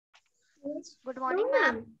Good morning,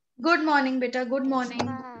 ma'am. Good morning, beta. Good morning.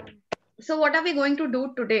 So what are we going to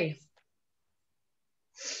do today?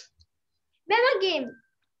 Ma'am, a game.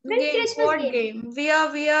 Game. Christmas What game. game?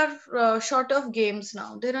 We are short of games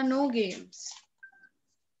now. There are no games.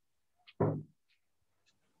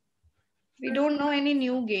 We don't know any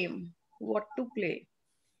new game. What to play?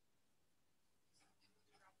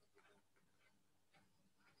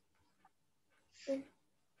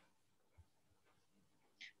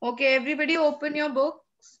 Okay, everybody open your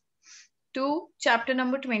books to chapter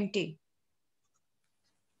number 20.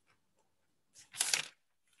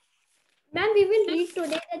 Ma'am, we will read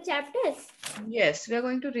today the chapters. Yes, we are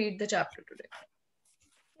going to read the chapter today.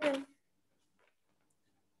 Yeah.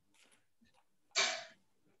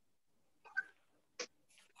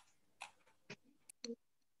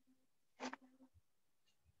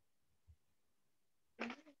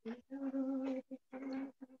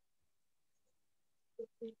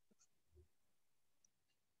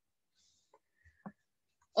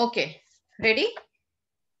 Okay, ready?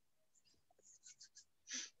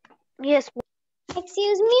 Yes.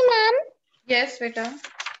 Excuse me, ma'am. Yes, beta.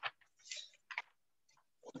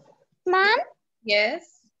 Ma'am,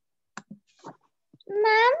 Yes.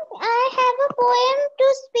 ma'am, I have a poem to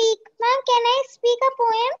speak. Ma'am, can I speak a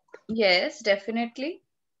poem? Yes, definitely.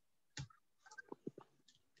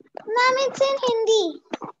 Ma'am, it's in Hindi.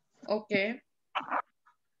 Okay.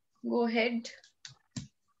 Go ahead.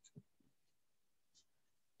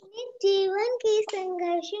 जीवन के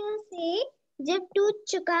संघर्षों से जब टूट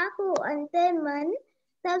चुका हो अंतर मन,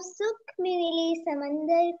 तब सुख में मिले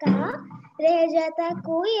समंदर का रह जाता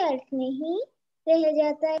कोई अर्थ नहीं, रह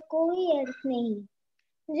जाता कोई अर्थ नहीं।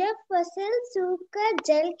 जब फसल सूखकर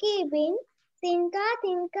जल के बिन तिनका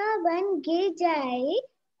तिनका बन गिर जाए,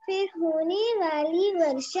 फिर होने वाली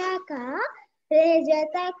वर्षा का रह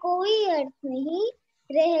जाता कोई अर्थ नहीं,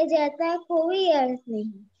 रह जाता कोई अर्थ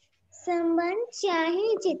नहीं। संबंध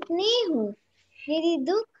चाहे जितने हो, यदि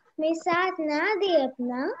दुख में साथ ना दे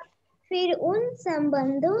अपना, फिर उन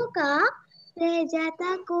संबंधों का रह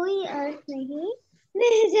जाता कोई अर्थ नहीं,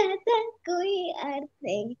 रह जाता कोई अर्थ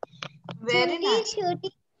नहीं। Very nice.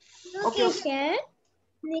 छोटी Okay, के okay. क्षण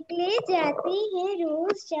निकले जाते हैं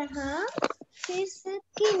रोज जहाँ, फिर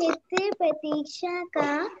सबकी नित्य प्रतीक्षा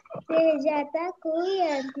का रह जाता कोई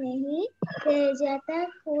अर्थ नहीं, रह जाता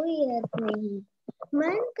कोई अर्थ नहीं।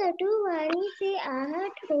 मन कटुवाणी से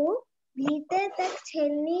आहट हो, भीतर तक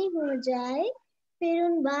छलनी हो जाए, फिर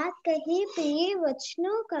उन बात कहे प्रिय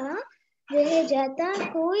वचनों का रह जाता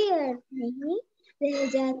कोई अर्थ नहीं, रह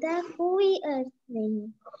जाता कोई अर्थ नहीं।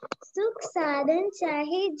 सुख साधन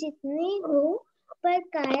चाहे जितने हो, पर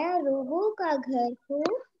काया रोगों का घर हो,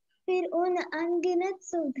 फिर उन अनगिनत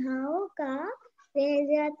सुविधाओं का रह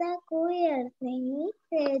जाता कोई अर्थ नहीं,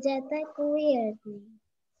 रह जाता कोई अर्थ नहीं।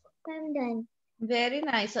 I'm done. Very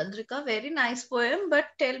nice, Adrika. Very nice poem. But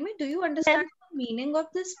tell me, do you understand the meaning of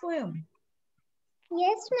this poem?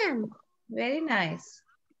 Yes, ma'am. Very nice.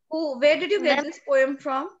 Where did you get this poem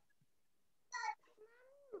from?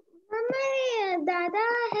 My Dada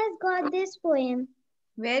has got this poem.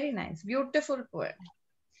 Very nice. Beautiful poem.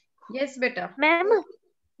 Yes, beta. Ma'am,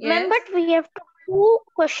 Yes. but we have to do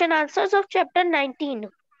question answers of chapter 19.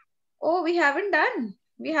 Oh, we haven't done.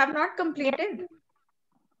 We have not completed.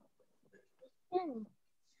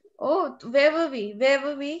 Oh, where were we? Where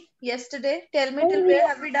were we yesterday? Tell me, till where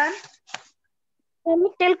have we done? Let me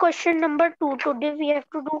tell question number 2. Today we have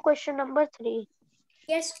to do question number 3.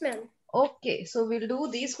 Yes, ma'am. Okay, so we'll do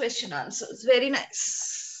these question answers. Very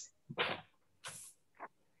nice.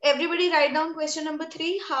 Everybody write down question number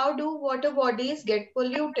 3. How do water bodies get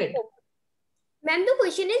polluted? Ma'am, the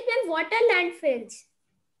question is, ma'am, what are landfills?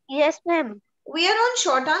 Yes, ma'am. We are on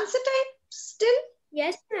short answer type still?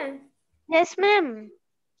 Yes, ma'am. Yes, ma'am.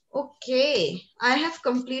 Okay, I have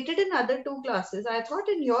completed in other 2 classes. I thought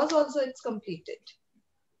in yours also it's completed.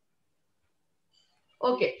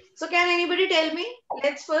 Okay, so can anybody tell me?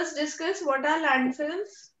 Let's first discuss what are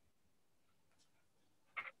landfills.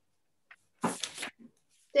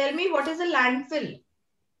 Tell me what is a landfill?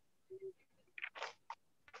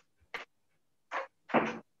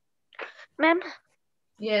 Ma'am.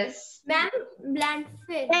 Yes. Ma'am,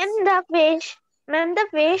 landfills. Ma'am, the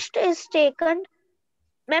waste is taken.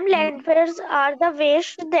 Ma'am, landfills are the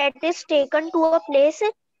waste that is taken to a place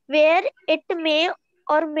where it may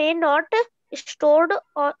or may not stored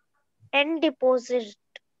or and deposited.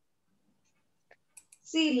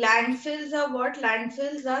 See, landfills are what?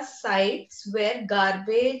 Landfills are sites where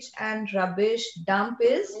garbage and rubbish dump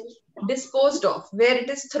is disposed of, where it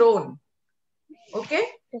is thrown. Okay?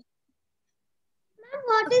 Ma'am,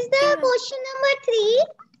 what is the question number 3?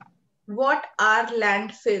 What are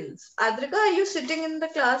landfills? Adrika, are you sitting in the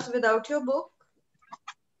class without your book?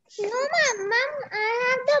 No, ma'am. Ma'am, I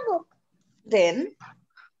have the book. Then,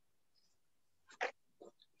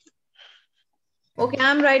 okay,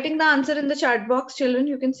 I'm writing the answer in the chat box, children.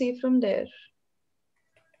 You can see from there.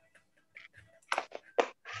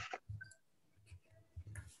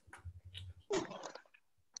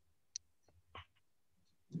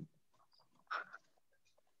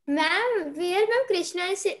 Ma'am, where Ma'am Krishna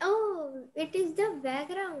is? Oh, it is the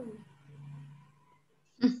background.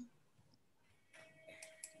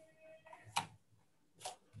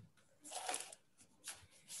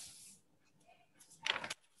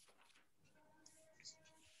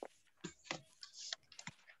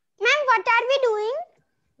 Ma'am, what are we doing?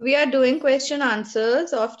 We are doing question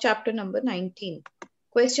answers of chapter number 19.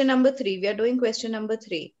 Question number 3. We are doing question number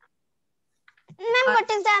 3. Ma'am, what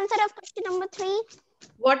is the answer of question number 3?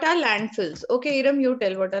 What are landfills? Okay, Iram, you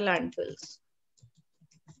tell what are landfills.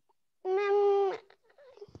 Ma'am,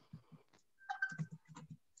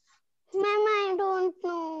 I don't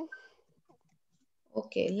know.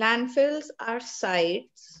 Okay, landfills are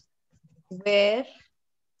sites where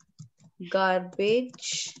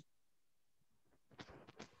garbage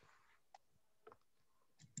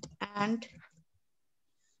and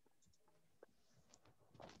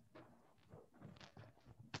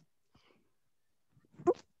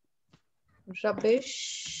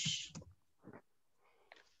rubbish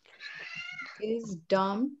is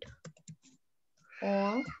dumped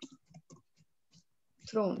or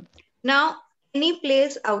thrown. Now, any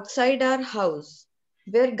place outside our house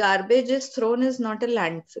where garbage is thrown is not a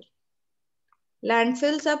landfill.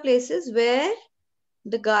 Landfills are places where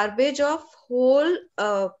the garbage of whole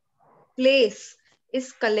place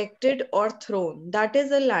is collected or thrown. That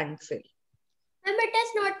is a landfill. Ma'am, it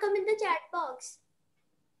has not come in the chat box.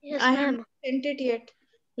 Yes, I ma'am. haven't sent it yet.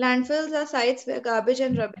 Landfills are sites where garbage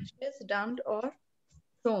and rubbish is dumped or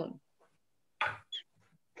thrown.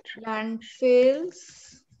 Landfills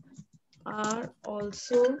are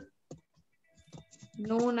also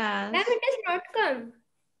known as Ma'am, it has not come.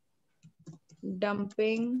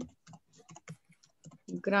 dumping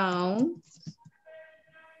ground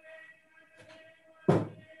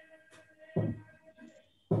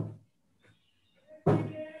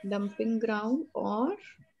or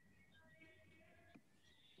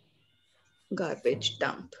garbage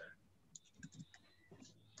dump.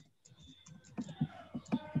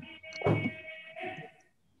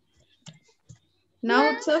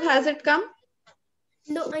 Now, sir, has it come?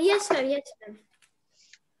 No, yes, ma'am. Yes, ma'am.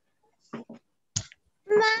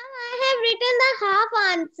 Ma'am, I have written the half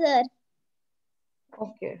answer.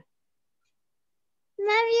 Okay.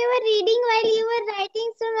 Ma'am, you were reading while you were writing,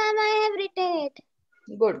 so ma'am, I have written it.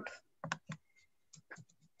 Good.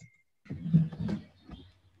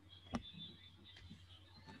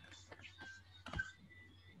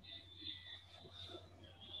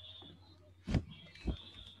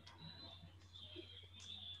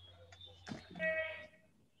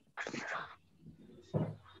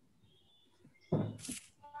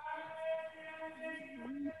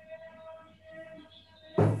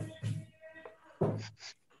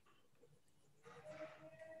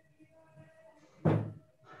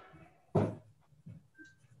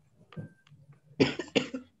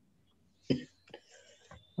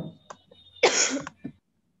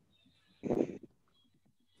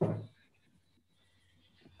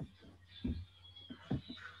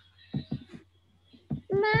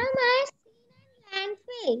 Ma'am, I have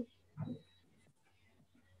seen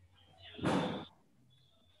a landfill.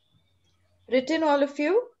 Written, all of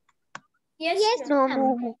you? Yes, Yes, ma'am. No,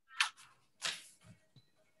 ma'am. ma'am.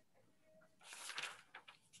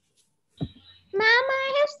 Ma'am, I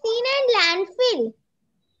have seen a landfill.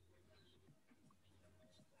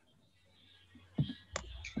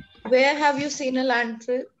 Where have you seen a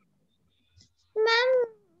landfill? Ma'am,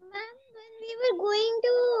 when we were going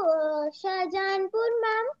to Shahjahanpur,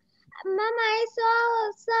 ma'am, I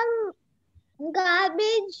saw some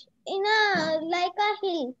garbage in a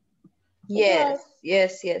hill. Yes, was.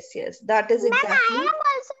 yes, yes, yes. That is Ma'am, exactly I have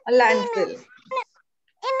also a seen landfill.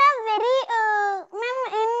 in a very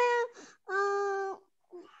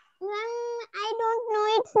ma'am, I don't know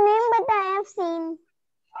its name, but I have seen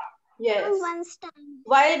Yes. once time.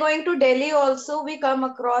 While going to Delhi also, we come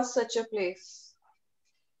across such a place.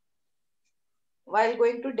 While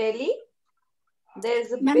going to Delhi, there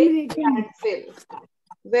is a big landfill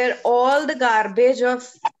where all the garbage of,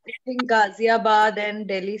 I think, Ghaziabad and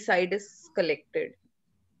Delhi side is collected.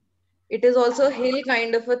 It is also a hill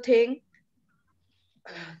kind of a thing.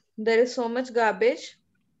 There is so much garbage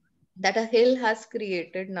that a hill has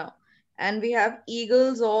created now. and we have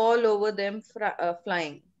eagles all over them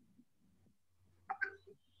flying.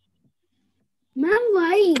 Ma'am,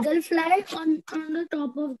 why eagle fly on the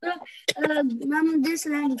top of the ma'am this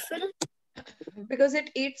landfill? Because it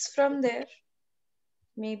eats from there,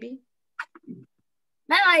 maybe.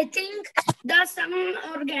 Ma'am, I think the some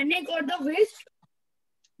organic or the waste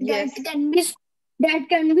Yes. that can be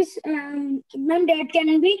ma'am, that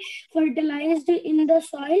can be fertilized in the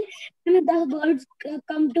soil, and the birds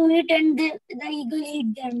come to it and the eagle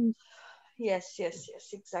eat them. Yes,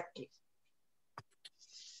 exactly.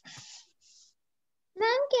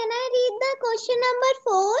 Ma'am, can I read the question number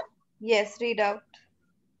 4? Yes, read out.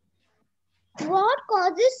 What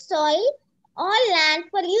causes soil or land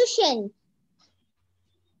pollution?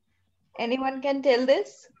 Anyone can tell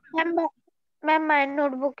this? Ma'am, my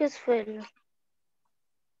notebook is full.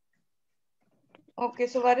 Okay,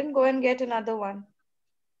 so Varun, go and get another one.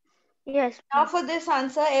 Yes, Now ma'am. for this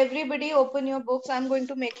answer, everybody open your books. I'm going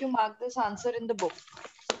to make you mark this answer in the book.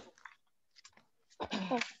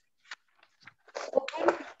 Oh.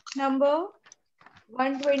 Open number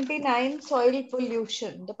 129, soil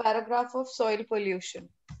pollution. The paragraph of soil pollution.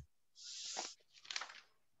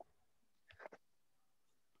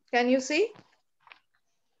 Can you see?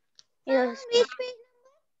 Yes, Which ma'am. page?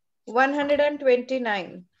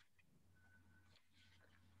 129.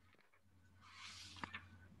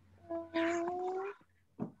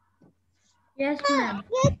 Yes, ma'am.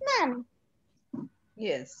 Yes, ma'am.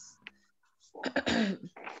 Yes.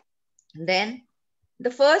 Then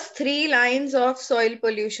the first 3 lines of soil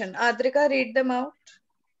pollution. Adrika, read them out.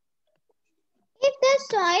 If the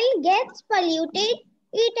soil gets polluted,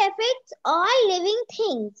 it affects all living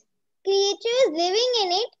things. Creatures living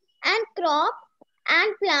in it and crops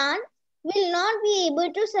and plants will not be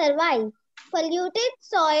able to survive. Polluted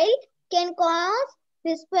soil can cause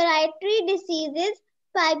respiratory diseases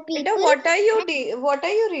by Beta, people. what are you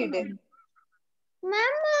reading?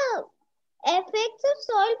 Ma'am, effects of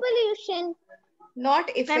soil pollution. Not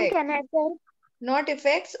Ma'am, effect. can I tell? Not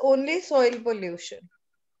effects, only soil pollution.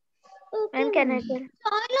 Okay, Ma'am, can ma'am. I tell?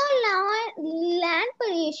 Soil or land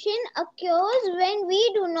pollution occurs when we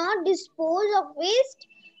do not dispose of waste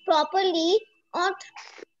properly or,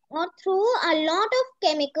 or through a lot of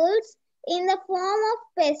chemicals in the form of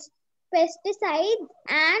pesticides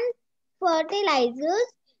and fertilizers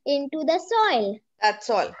into the soil. That's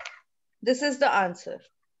all. This is the answer.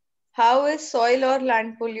 How is soil or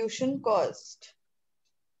land pollution caused?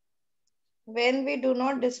 When we do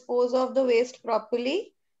not dispose of the waste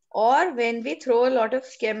properly or when we throw a lot of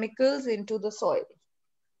chemicals into the soil.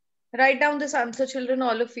 Write down this answer, children,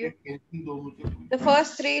 all of you. The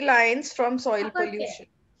first 3 lines from soil pollution.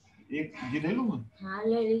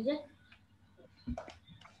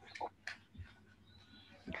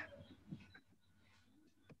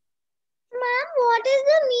 Ma'am, what is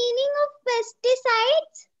the meaning of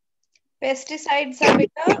pesticides? Pesticides are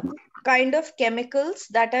beta kind of chemicals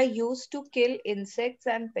that are used to kill insects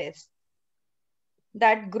and pests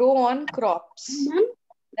that grow on crops. Ma'am,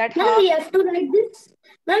 That ma'am, harm. we have to write this.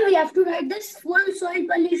 Ma'am, we have to write this full soil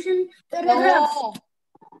pollution paragraph. No,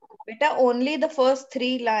 beta, only the first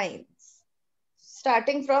 3 lines.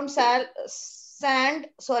 Starting from starting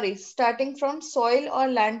from soil or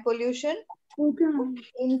land pollution Okay, ma'am.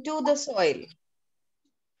 into the soil.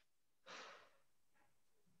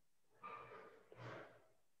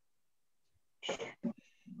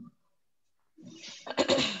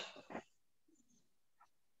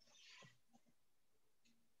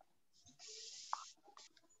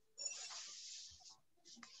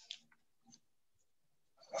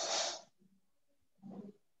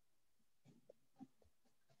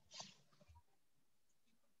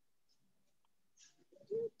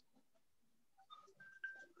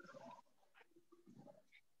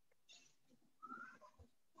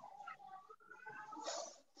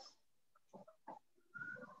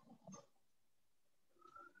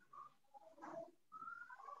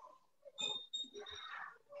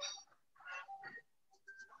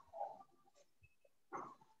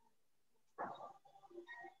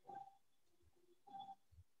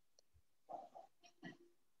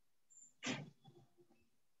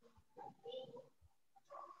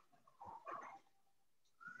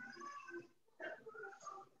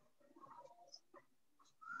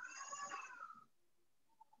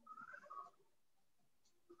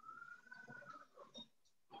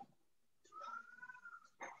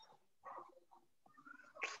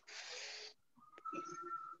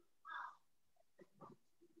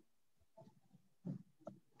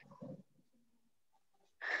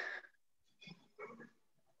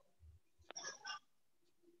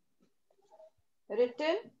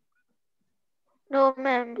 Written? No, No,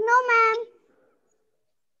 ma'am. No, ma'am.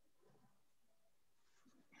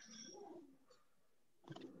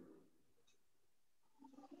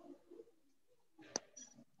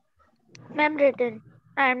 Ma'am, written.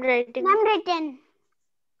 I am writing. Ma'am, written.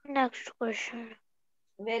 Next question.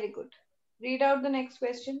 Very good. Read out the next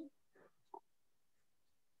question.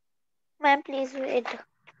 Ma'am, please wait.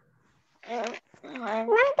 I'm Ma'am, can I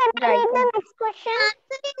read the writing. next question?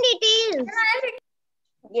 Answer in details.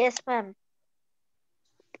 Yes, ma'am.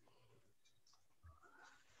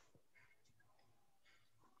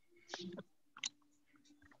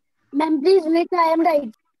 Ma'am, please wait. I am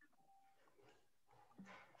right.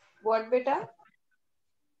 What, beta?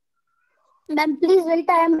 Ma'am, please wait.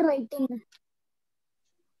 I am writing.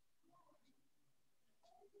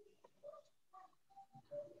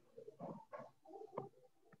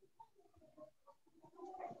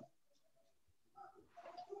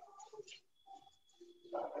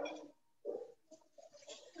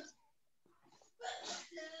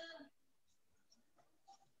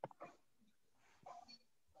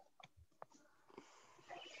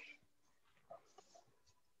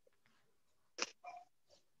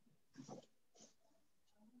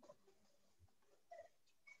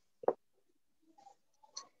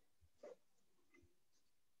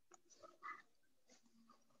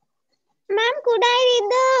 Ma'am, could I read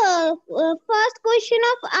the first question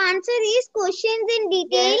of answer these questions in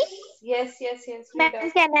detail? Yes. Read Ma'am,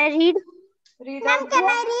 out. can I read? Read Ma'am, out. can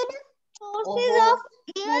I read sources Oh, of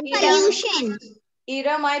air Iram. pollution?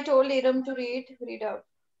 Iram, I told Iram to read. Read out.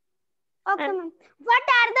 Okay, ma'am. What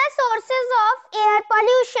are the sources of air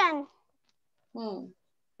pollution?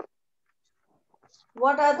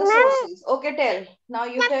 What are the Ma'am, sources? Okay, tell. Now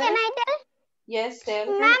you ma'am, tell. can I tell? Yes, tell.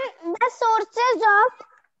 Ma'am, the sources of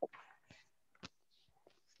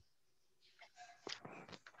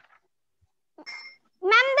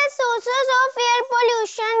air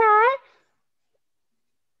pollution are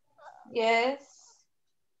Yes.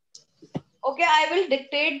 Okay, I will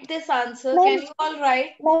dictate this answer. Ma'am, Can you all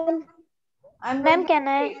write? ma'am, I'm going ma'am, to can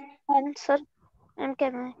I dictate. answer? Ma'am,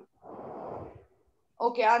 can I?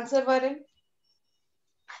 Okay, answer, Varun.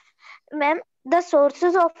 Ma'am, the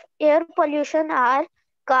sources of air pollution are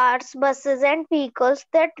cars, buses, and vehicles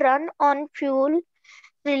that run on fuel,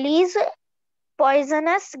 release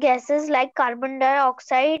poisonous gases like carbon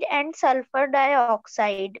dioxide and sulfur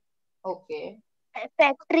dioxide. Okay.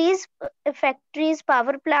 Factories,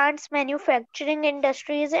 power plants, manufacturing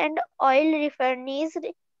industries, and oil refineries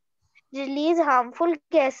release harmful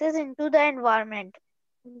gases into the environment.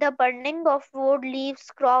 The burning of wood,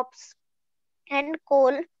 leaves, crops, and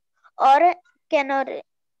coal or canor-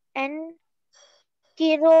 and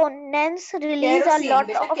kerones release a Kerosene, lot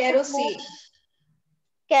beta, of smoke. kerosene.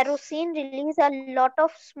 Kerosene release a lot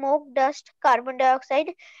of smoke, dust, carbon dioxide,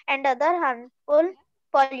 and other harmful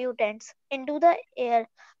pollutants into the air,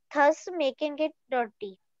 thus making it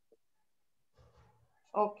dirty.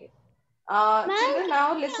 Okay. ma'am. Children,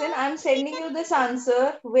 now listen. I'm sending you this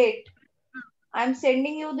answer. Wait. I'm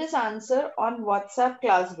sending you this answer on WhatsApp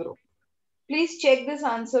class group. Please check this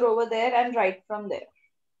answer over there and write from there.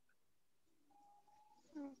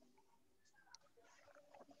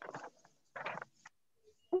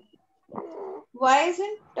 Why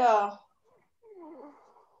isn't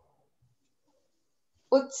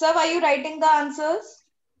Utsav, are you writing the answers?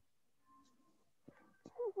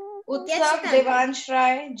 Yes, Utsav, ma'am. Devansh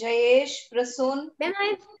Rai, Jayesh, Prasun. Ma'am,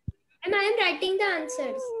 I am writing the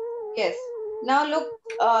answers. Yes. Now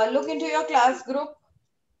look into your class group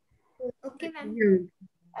Okay, ma'am.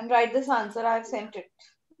 and write this answer. I have sent it.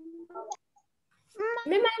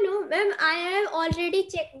 Ma'am, I know. Ma'am, I have already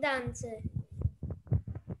checked the answer.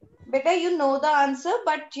 Beta, you know the answer,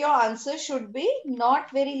 but your answer should be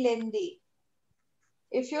not very lengthy.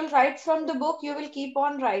 If you'll write from the book, you will keep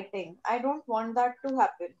on writing. I don't want that to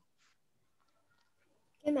happen.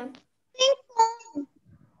 Okay, ma'am.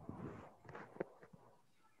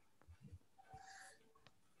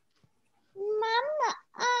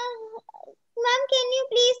 Ma'am, can you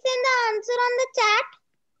please send the answer on the chat?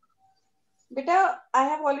 Beta, I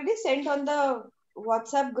have already sent on the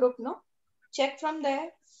WhatsApp group, no? Check from there.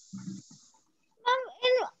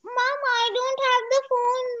 Ma'am, I don't have the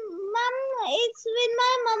phone. Ma'am, it's with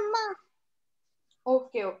my mama.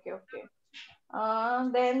 Okay.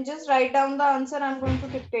 Then just write down the answer. I'm going to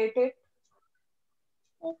dictate it.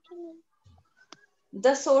 Okay.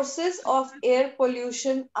 The sources of air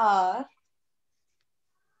pollution are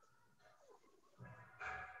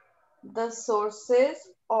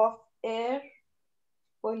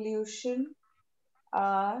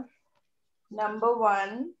number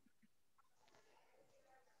one,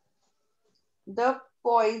 the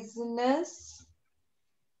poisonous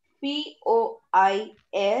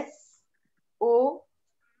Poisonous.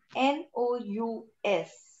 Can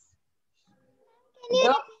you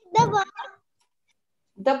repeat the word?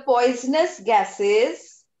 The poisonous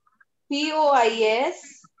gases,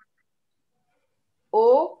 Poisonous.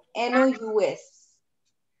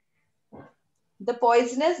 The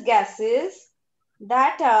poisonous gases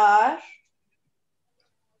that are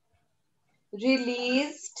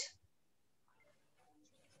released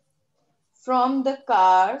from the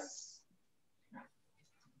cars,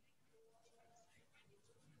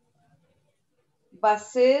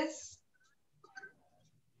 buses,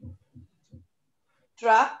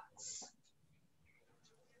 trucks,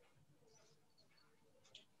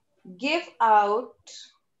 give out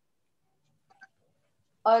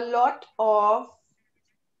a lot of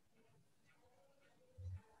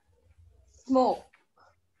smoke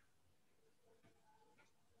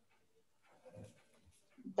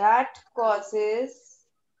that causes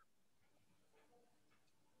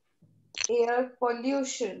air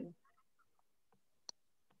pollution.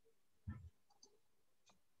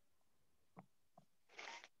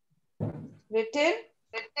 Written?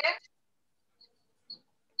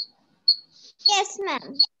 Yes,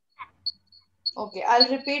 ma'am. Okay, I'll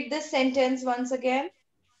repeat this sentence once again.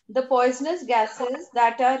 The poisonous gases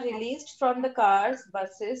that are released from the cars,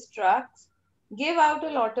 buses, trucks give out a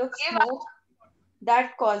lot of smoke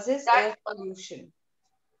that causes air pollution.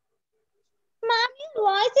 Ma'am, your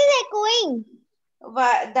voice is echoing.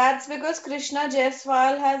 That's because Krishna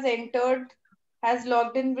Jaiswal has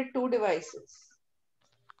logged in with 2 devices.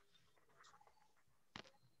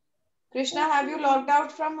 Krishna, have you logged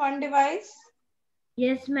out from 1 device?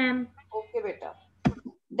 Yes, ma'am. Okay, beta.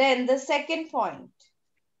 Then the second point.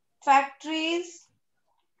 Factories,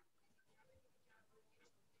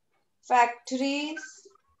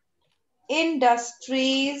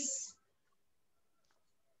 industries,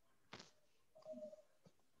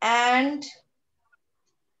 and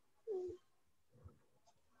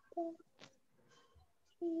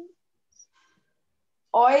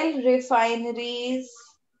oil refineries.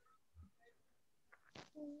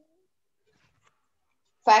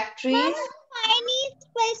 Factories.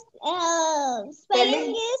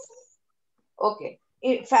 Spelling is Okay.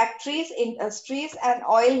 Factories, industries, and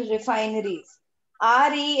oil refineries.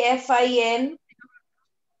 REFINERIES.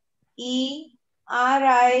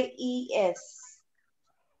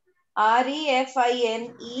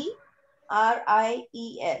 REFINERIES.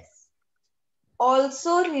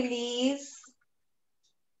 Also release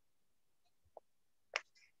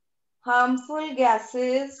harmful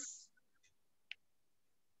gases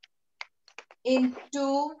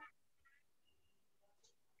into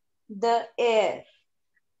the air.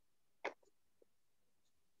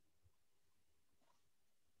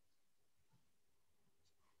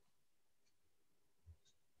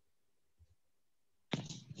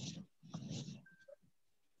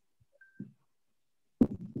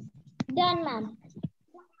 done, ma'am.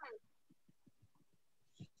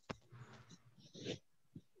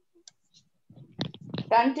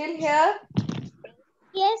 Done till here?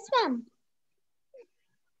 Yes, ma'am.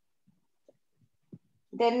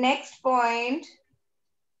 The next point.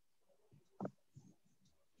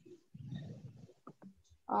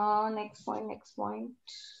 Next point.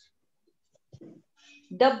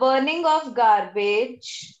 The burning of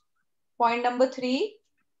garbage. Point number 3.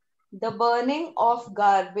 The burning of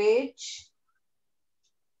garbage,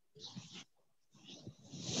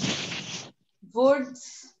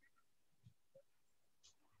 woods,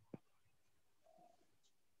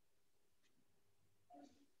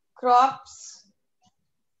 crops,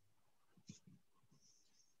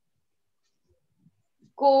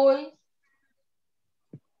 coal,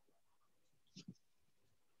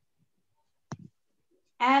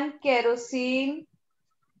 and kerosene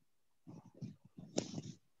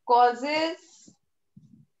causes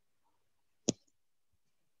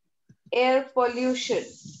air pollution.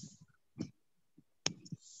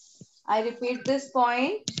 I repeat this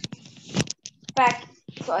point.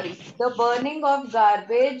 The burning of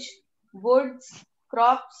garbage, woods,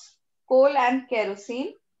 crops, coal, and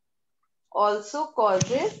kerosene also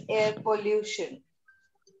causes air pollution.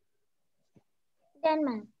 Done,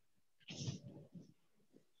 ma'am.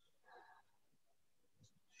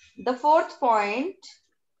 The fourth point,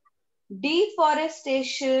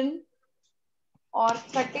 deforestation or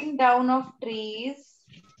cutting down of trees.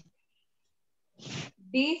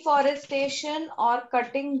 Deforestation or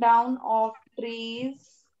cutting down of trees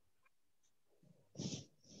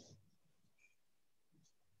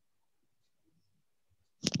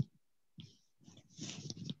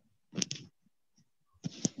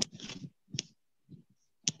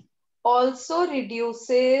also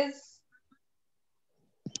reduces.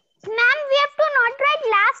 Ma'am, we have to not write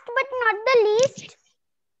last but not the least.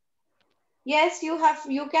 Yes, you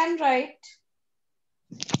can write.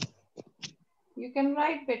 You can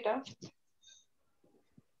write better.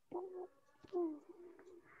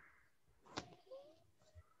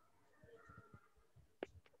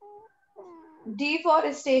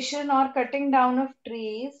 Deforestation or cutting down of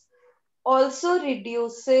trees also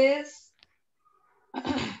reduces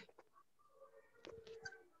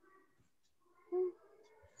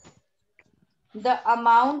the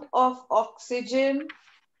amount of oxygen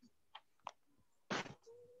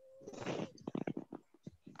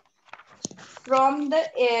from the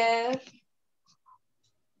air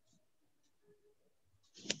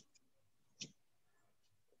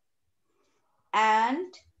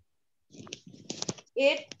and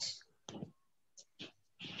it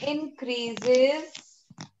increases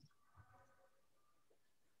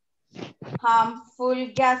harmful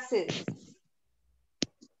gases.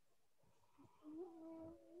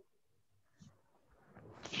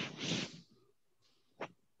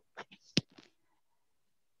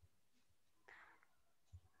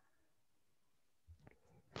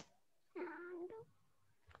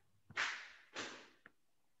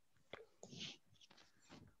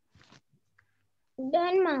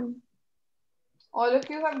 Done, ma'am. All of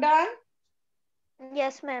you have done?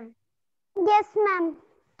 Yes, ma'am. Yes, ma'am.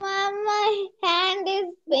 Ma'am, my hand is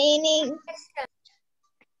paining.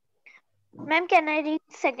 Ma'am, can I read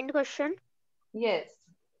second question? Yes.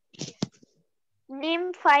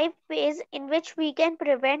 Name 5 ways in which we can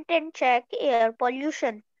prevent and check air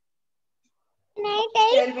pollution. Can I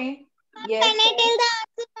tell? Tell me. Yes, Can I tell. tell the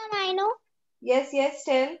answer, ma'am? I know. Yes,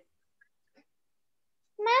 tell.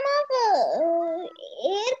 Ma'am, of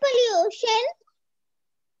air pollution.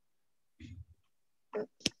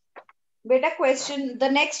 Beta question, the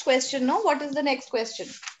next question, no? What is the next question?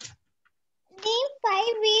 Name 5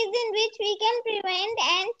 ways in which we can prevent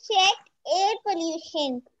and check air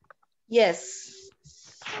pollution. Yes.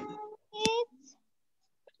 It's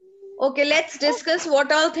Okay, let's discuss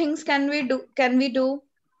what all things can we do. Ma'am,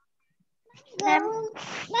 Ma'am,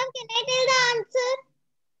 can I tell the answer?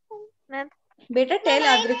 ma'am, Beta, tell,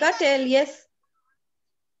 Ma'am, Adrika, tell. Yes.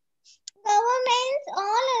 Governments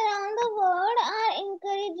all around the world are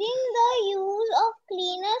encouraging the use of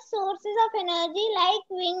cleaner sources of energy like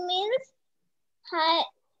windmills, hy-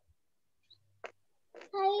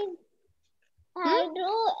 hy-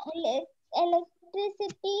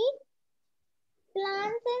 hydroelectricity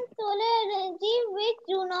plants, and solar energy which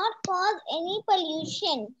do not cause any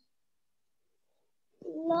pollution.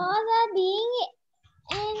 Laws are being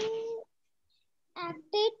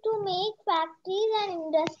enacted to make factories and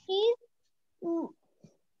industries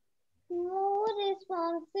more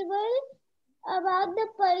responsible about the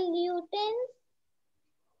pollutants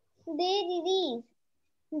they release.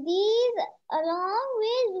 These, along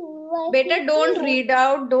with Beta, don't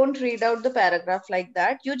vehicle read out the paragraph like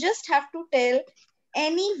that. You just have to tell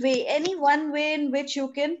any way, any one way in which you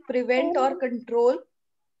can prevent or control.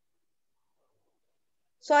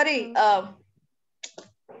 Sorry,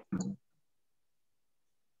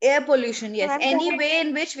 air pollution. Yes, ma'am, any way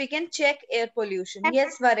in which we can check air pollution.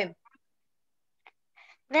 Yes, Varim.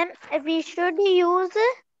 ma'am, we should use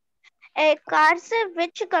cars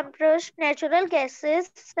which compress natural gases.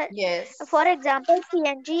 Yes. For example,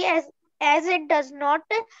 CNG, as it does not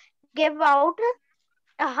give out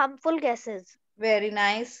harmful gases. Very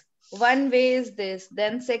nice. One way is this.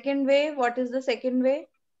 Then second way, what is the second way?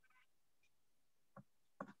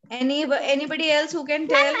 Anybody else who can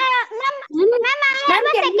tell? Ma'am, I have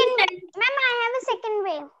a can you second. tell? Ma'am, I have a second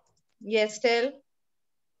way. Yes, tell.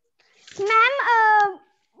 Ma'am,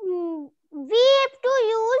 we have to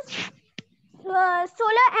use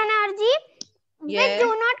solar energy which do Yes.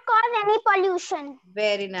 not cause any pollution.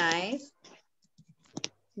 Very nice.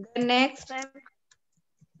 Then next. Ma'am,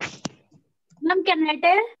 Ma'am, can I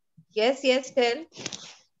tell? Yes, tell.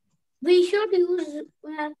 We should use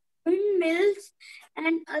windmills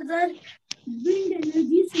and other wind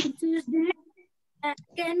energy sources that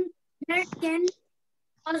can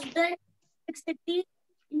cause the electricity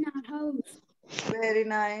in our house. Very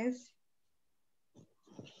nice.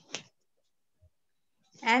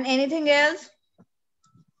 And anything else?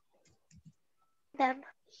 ma'am,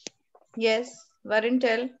 Yes. Varin,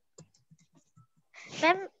 tell.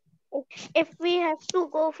 ma'am, if we have to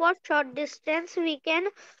go for short distance, we can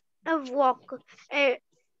walk.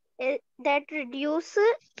 That reduce.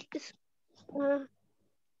 Uh,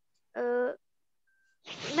 uh,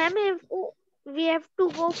 Ma'am, if we have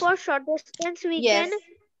to go for short distance, we can Yes.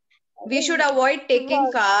 We should avoid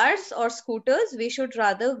taking cars or scooters. We should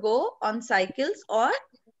rather go on cycles or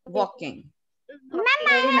walking. Ma'am, Very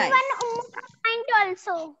I have nice. one more point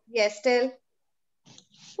also. Yes, tell.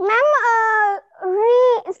 Ma'am,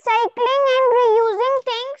 recycling and reusing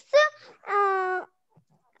things,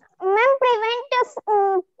 ma'am, prevent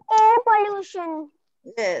air pollution.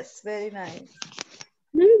 Yes, very nice.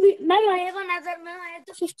 Ma'am, I have another. Ma'am, I have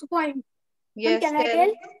the fifth point. Ma'am, Yes, can I tell.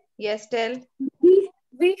 tell? Yes, tell.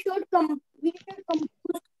 We should compost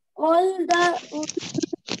all the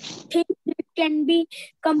things that can be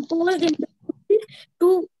composed in the soil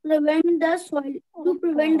to prevent the soil, to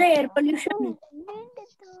prevent the air pollution.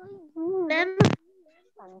 Ma'am,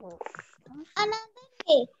 Another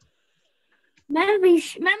way. Ma'am,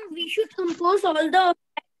 we should compose all the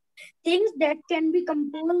things that can be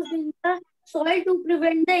composed in the soil to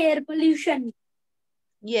prevent the air pollution.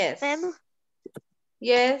 Yes. ma'am,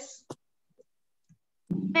 Yes.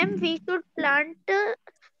 we should plant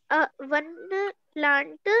one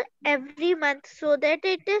plant every month so that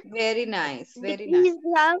it Very nice. Very nice. decrease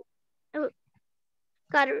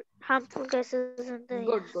the harmful gases in the air.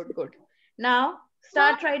 Good, good, good. Now,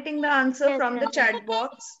 start writing the answer Yes, from the ma'am. chat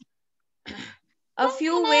box. A Ma'am,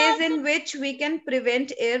 few can I ways also in which we can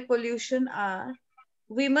prevent air pollution are: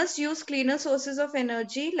 we must use cleaner sources of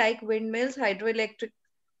energy like windmills,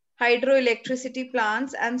 hydroelectricity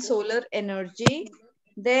plants, and solar energy.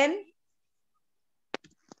 Then,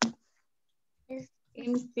 Yes.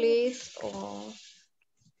 in place of,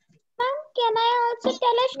 Ma'am, can I also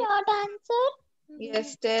tell a short answer?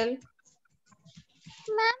 yes, tell.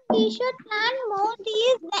 Ma'am, we should plant more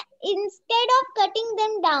trees instead of cutting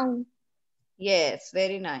them down. Yes,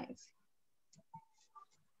 very nice.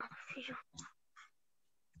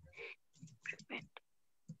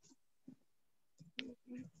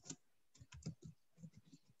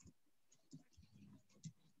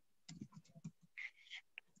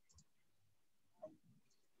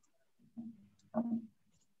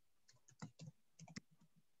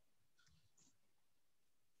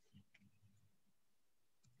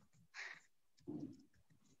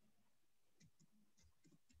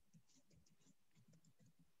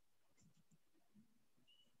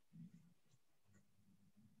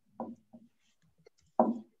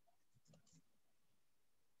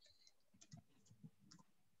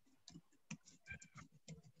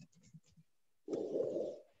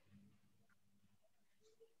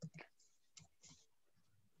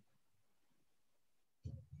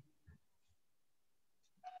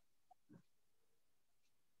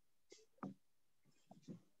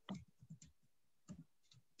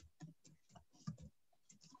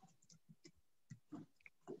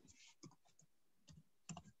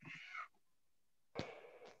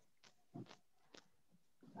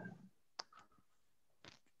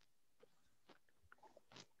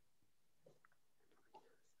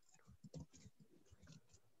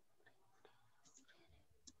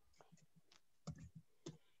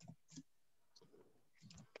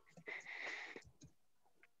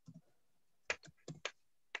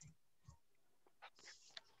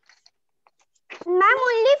 Ma'am,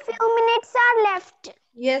 only few minutes are left.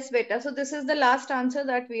 Yes, beta. So this is the last answer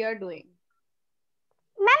that we are doing.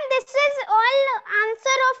 Ma'am, this is all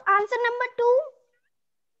answer number 2.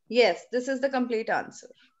 Yes, this is the complete answer.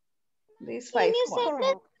 These Can 5 you points. send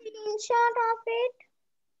a screenshot of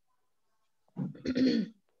it?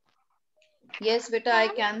 Yes, beta, I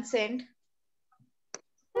can send.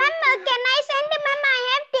 Ma'am, can I send? Ma'am, I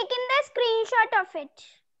have taken the screenshot of it.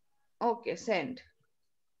 Okay, send.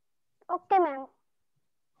 Okay, ma'am.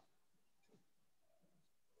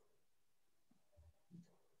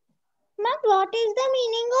 Ma'am, what is the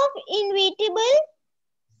meaning of inevitable?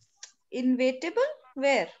 Inevitable?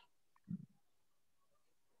 Where?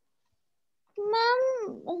 Ma'am,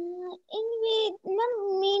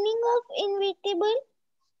 ma'am, meaning of inevitable?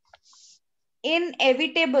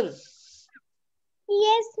 Inevitable.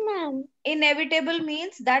 Yes, ma'am. Inevitable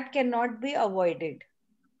means that cannot be avoided.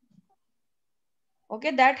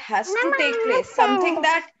 Okay, that has to Ma'am, take I place. have Something sent.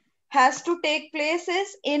 that has to take place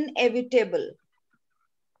is inevitable.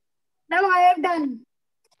 Ma'am, I have done.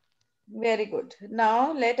 Very good.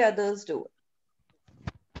 Now let others do.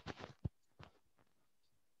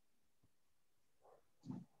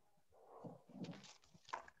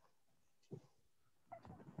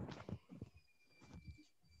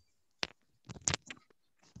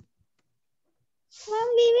 Ma'am,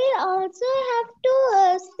 we will also have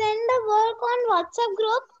to send the work on WhatsApp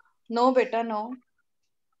group. No, beta, no.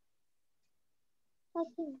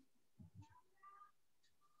 Okay.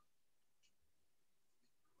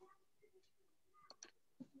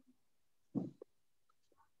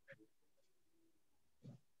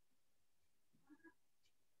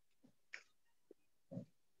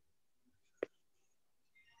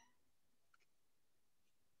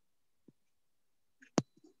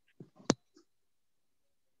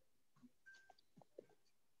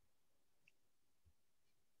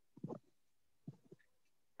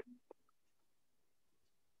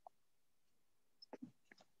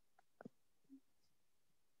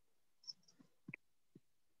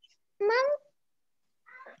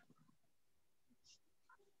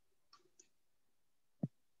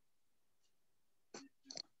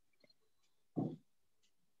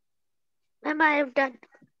 Ma'am, I have done.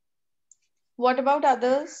 What about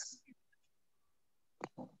others?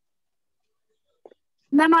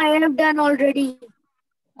 Ma'am, I have done already.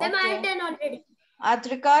 Ma'am, I have Okay. done already.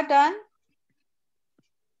 Adrika, done?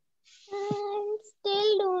 I'm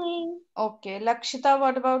still doing. Okay. Lakshita,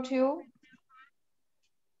 what about you?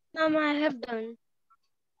 Ma'am, I have done.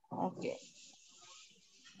 Okay.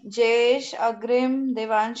 Jayesh, Agrim,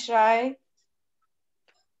 Devansh Rai.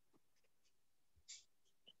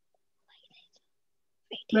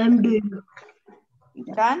 Ma'am, doing.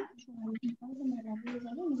 Done?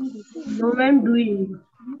 No, ma'am, doing.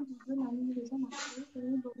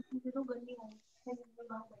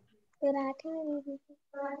 पराठे में भी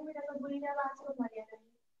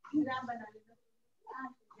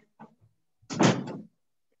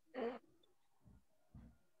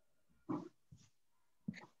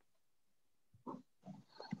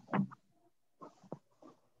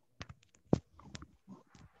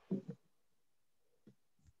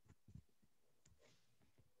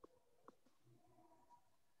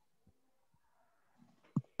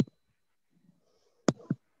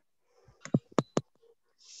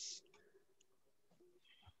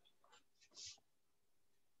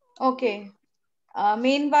Okay.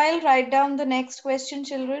 Meanwhile, write down the next question,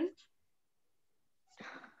 children.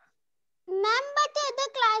 Ma'am, but the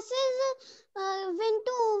classes went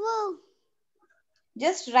over.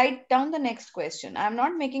 Just write down the next question. I'm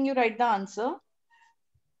not making you write the answer.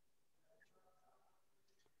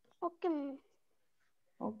 Okay, ma'am.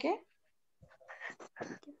 Okay.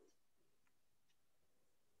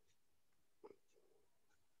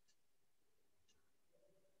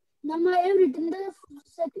 Ma'am, I have written the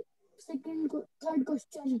third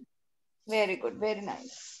question. Very good. Very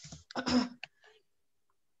nice.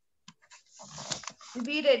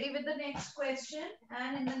 Be ready with the next question.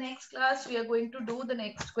 And in the next class, we are going to do the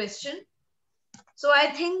next question. So I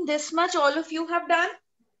think this much all of you have done.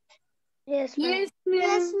 Yes, ma'am. Yes, ma'am.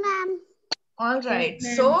 Yes, ma'am. All right.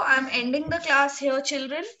 Yes, So I'm ending the class here,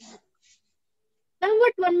 children. Ma'am,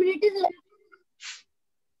 what 1 minute is left?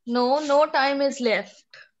 No time is left.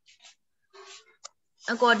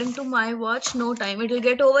 According to my watch, no time. It will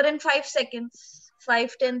get over in 5 seconds.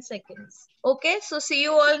 5-10 seconds. Okay. So see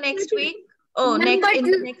you all next week. Oh, Ma'am, next but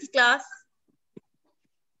in the next class.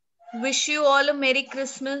 Wish you all a Merry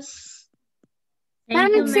Christmas. ma'am,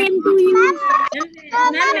 it's same to you.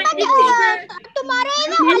 Tomorrow is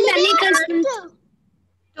a Ma'am, holiday. Merry Christmas.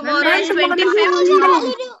 Tomorrow Ma'am, is tomorrow is 25th. No?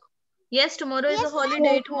 holiday. Yes, tomorrow is a Yes,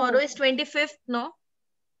 holiday. Tomorrow is 25th. No?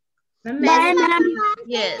 Bye, ma'am.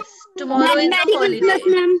 Yes. Tomorrow is Merry a holiday.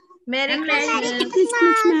 Christmas, ma'am. Merry Merry Christmas.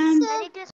 Christmas, ma'am. Merry Christmas.